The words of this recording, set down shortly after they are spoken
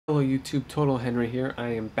Hello YouTube, Totalhenry here. I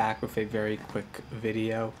am back with a very quick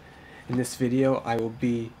video. In this video I will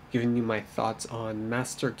be giving you my thoughts on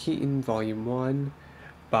Master Keaton Volume 1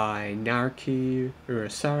 by Naoki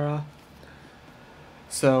Urasawa.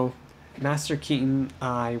 So, Master Keaton,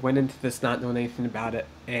 I went into this not knowing anything about it,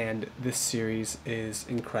 and this series is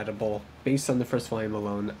incredible. Based on the first volume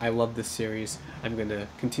alone, I love this series. I'm going to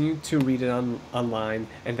continue to read it online,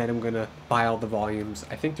 and then I'm going to buy all the volumes.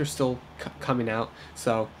 I think they're still coming out,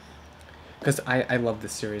 so because I love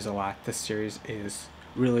this series a lot. This series is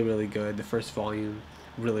really, really good. The first volume,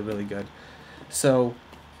 really, really good. So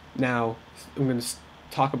now I'm going to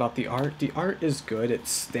talk about the art. The art is good. It's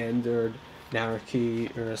standard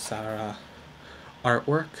Naoki Urasawa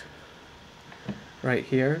artwork right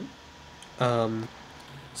here.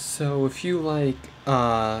 So if you like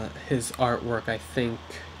his artwork, I think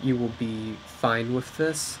you will be fine with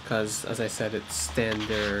this, because as I said, it's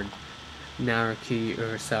standard Naoki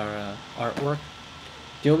Urasawa artwork.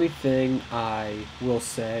 The only thing I will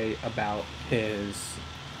say about his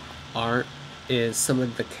art is some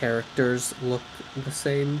of the characters look the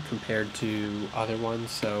same compared to other ones,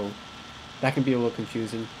 so that can be a little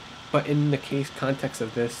confusing. But in the context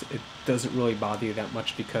of this, it doesn't really bother you that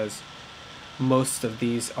much, because most of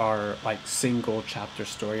these are like single chapter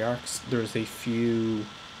story arcs. There's a few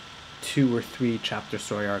 2 or 3 chapter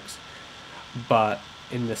story arcs, but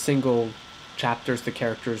in the single chapters the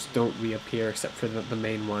characters don't reappear except for the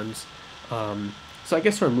main ones. So I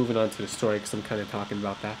guess we're moving on to the story, because I'm kind of talking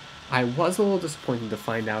about that. I was a little disappointed to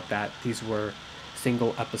find out that these were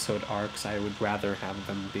single episode arcs. I would rather have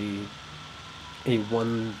them be a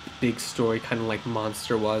one big story, kind of like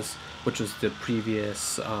Monster was, which was the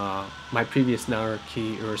previous my previous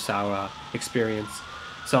Naoki Urasawa experience.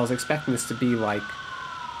 So I was expecting this to be like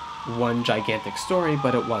one gigantic story,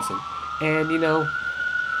 but it wasn't. And you know,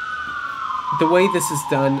 the way this is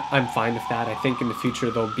done, I'm fine with that. I think in the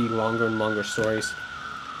future there'll be longer and longer stories.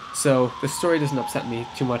 So the story doesn't upset me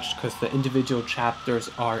too much, because the individual chapters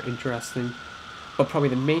are interesting. But probably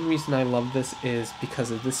the main reason I love this is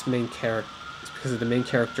because of this main character. It's because of the main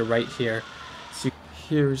character right here. So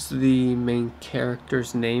here's the main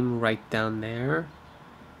character's name right down there.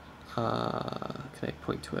 Can I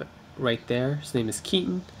point to it? Right there. His name is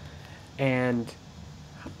Keaton. And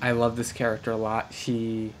I love this character a lot.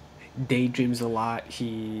 He daydreams a lot.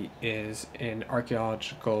 He is an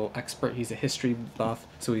archaeological expert. He's a history buff,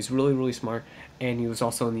 so he's really, really smart. And he was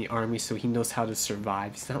also in the army, so he knows how to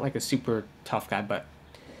survive. He's not like a super tough guy, but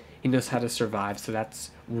he knows how to survive, so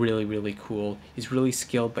that's really, really cool. He's really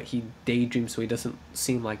skilled, but he daydreams, so he doesn't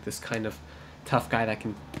seem like this kind of tough guy that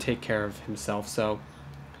can take care of himself. So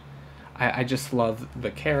I just love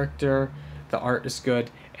the character. The art is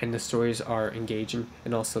good, and the stories are engaging,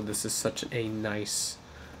 and also this is such a nice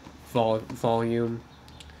volume.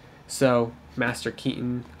 So Master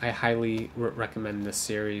Keaton, I highly recommend this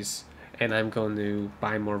series, and I'm going to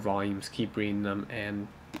buy more volumes, keep reading them, and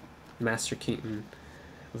Master Keaton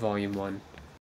Volume 1.